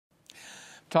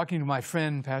talking to my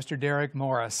friend, Pastor Derek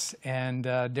Morris. And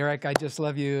Derek, I just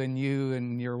love you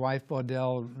and your wife,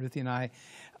 Baudel, Ruthie and I.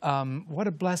 What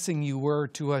a blessing you were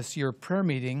to us. Your prayer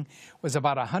meeting was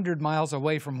about 100 miles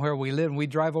away from where we live, and we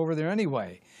drive over there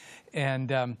anyway.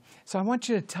 And so I want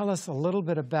you to tell us a little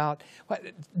bit about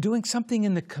doing something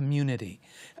in the community.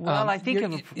 Well, I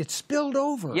think it spilled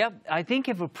over. Yep. I think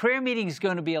if a prayer meeting is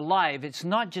going to be alive, it's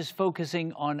not just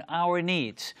focusing on our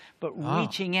needs, but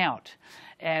reaching out.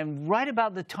 And right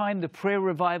about the time the prayer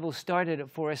revival started at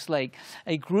Forest Lake,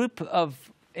 a group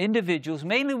of individuals,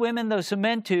 mainly women, though some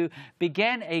men too,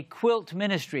 began a quilt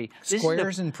ministry.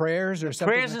 Squares and prayers or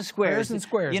something? Prayers and squares. Prayers and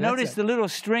squares. You notice the little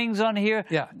strings on here?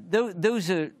 Yeah. Those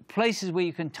are places where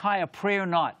you can tie a prayer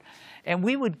knot. And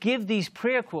we would give these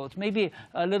prayer quilts. Maybe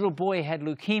a little boy had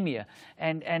leukemia,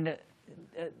 and a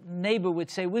neighbor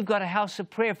would say, "We've got a house of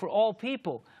prayer for all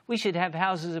people. We should have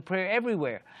houses of prayer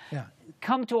everywhere. Yeah.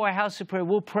 Come to our house of prayer.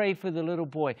 We'll pray for the little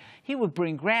boy." He would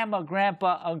bring grandma,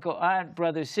 grandpa, uncle, aunt,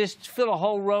 brothers, sisters, fill a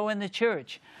whole row in the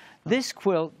church. This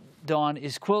quilt, Don,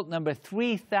 is quilt number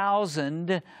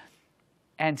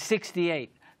 3068.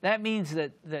 That means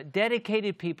that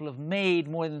dedicated people have made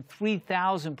more than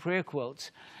 3,000 prayer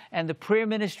quilts. And the prayer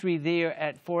ministry there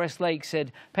at Forest Lake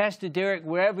said, "Pastor Derek,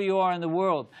 wherever you are in the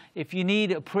world, if you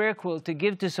need a prayer quilt to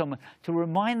give to someone, to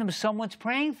remind them someone's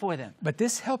praying for them." But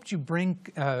this helped you bring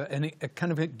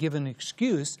give an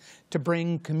excuse to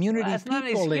bring community people in. That's not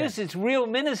an excuse. It's real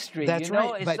ministry. That's you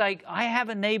know? right. It's like, I have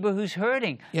a neighbor who's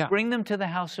hurting. Yeah. Bring them to the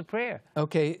house of prayer.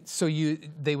 Okay, so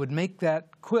they would make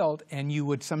that quilt, and you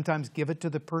would sometimes give it to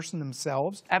the person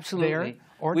themselves. Absolutely. There,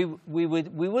 or we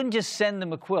wouldn't just send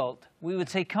them a quilt. We would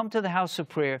say, "Come to the house of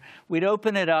prayer." We'd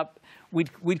open it up.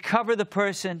 We'd cover the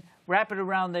person, wrap it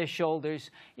around their shoulders,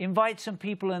 invite some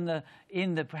people in the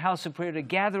house of prayer to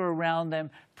gather around them,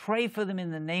 pray for them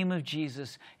in the name of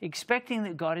Jesus, expecting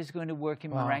that God is going to work in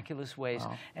miraculous ways.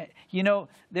 Wow. You know,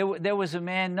 there was a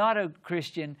man, not a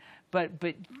Christian, but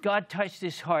God touched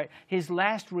his heart. His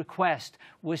last request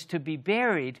was to be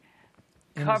buried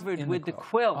covered with the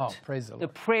quilt, oh, praise the Lord, the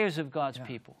prayers of God's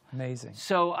people. Amazing.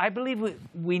 So I believe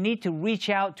we need to reach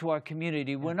out to our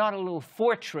community. We're not a little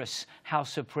fortress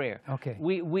house of prayer. Okay.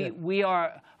 We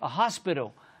are a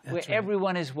hospital where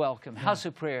everyone is welcome. House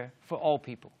of prayer for all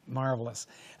people. Marvelous.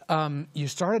 You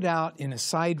started out in a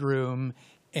side room,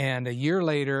 and a year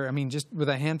later, I mean, just with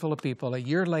a handful of people, a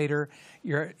year later,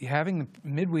 you're having the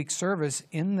midweek service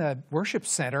in the worship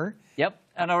center. Yep.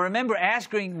 And I remember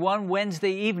asking one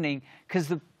Wednesday evening, because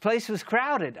the place was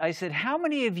crowded, I said, "How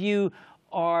many of you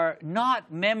are not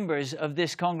members of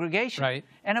this congregation?" Right.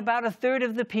 And about a third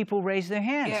of the people raised their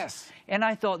hands. Yes. And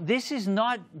I thought, this is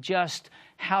not just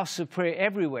house of prayer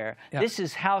everywhere. Yeah. This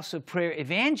is house of prayer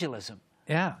evangelism.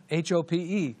 Yeah,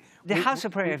 HOPE. The house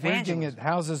of prayer evangelism. We're at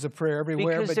houses of prayer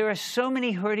everywhere. Because there are so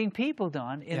many hurting people,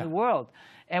 Don, in the world.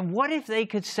 And what if they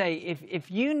could say, if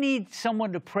you need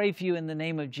someone to pray for you in the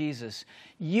name of Jesus,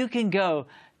 you can go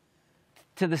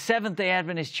to the Seventh-day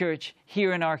Adventist Church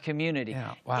here in our community.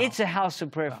 Yeah, wow. It's a house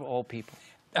of prayer for all people.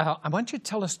 I want you to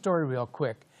tell a story real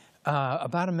quick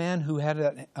about a man who had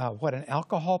an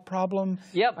alcohol problem.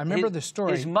 Yep. I remember the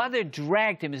story. His mother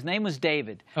dragged him. His name was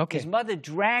David. Okay. His mother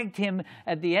dragged him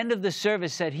at the end of the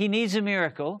service, said, "He needs a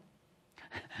miracle."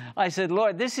 I said,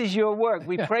 "Lord, this is your work."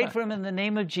 We prayed for him in the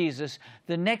name of Jesus.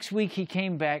 The next week he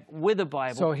came back with a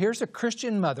Bible. So here's a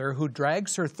Christian mother who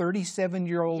drags her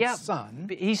 37-year-old son.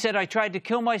 He said, "I tried to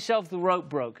kill myself, the rope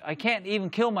broke. I can't even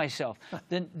kill myself."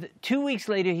 Then 2 weeks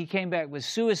later he came back with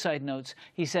suicide notes.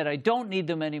 He said, "I don't need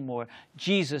them anymore.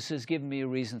 Jesus has given me a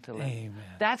reason to live." Amen.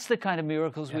 That's the kind of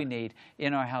miracles we need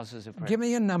in our houses of prayer. Give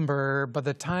me a number. By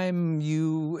the time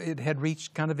it had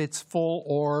reached kind of its full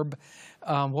orb,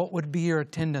 what would be your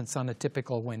attendance on a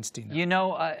typical Wednesday night? You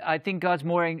know, I think God's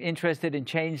more interested in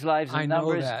changed lives and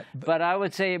numbers. I know that. But I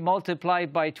would say it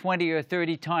multiplied by 20 or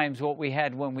 30 times what we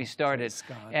had when we started.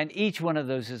 And each one of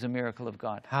those is a miracle of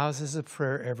God. Houses of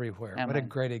prayer everywhere. Amen. What a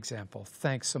great example.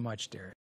 Thanks so much, Derek.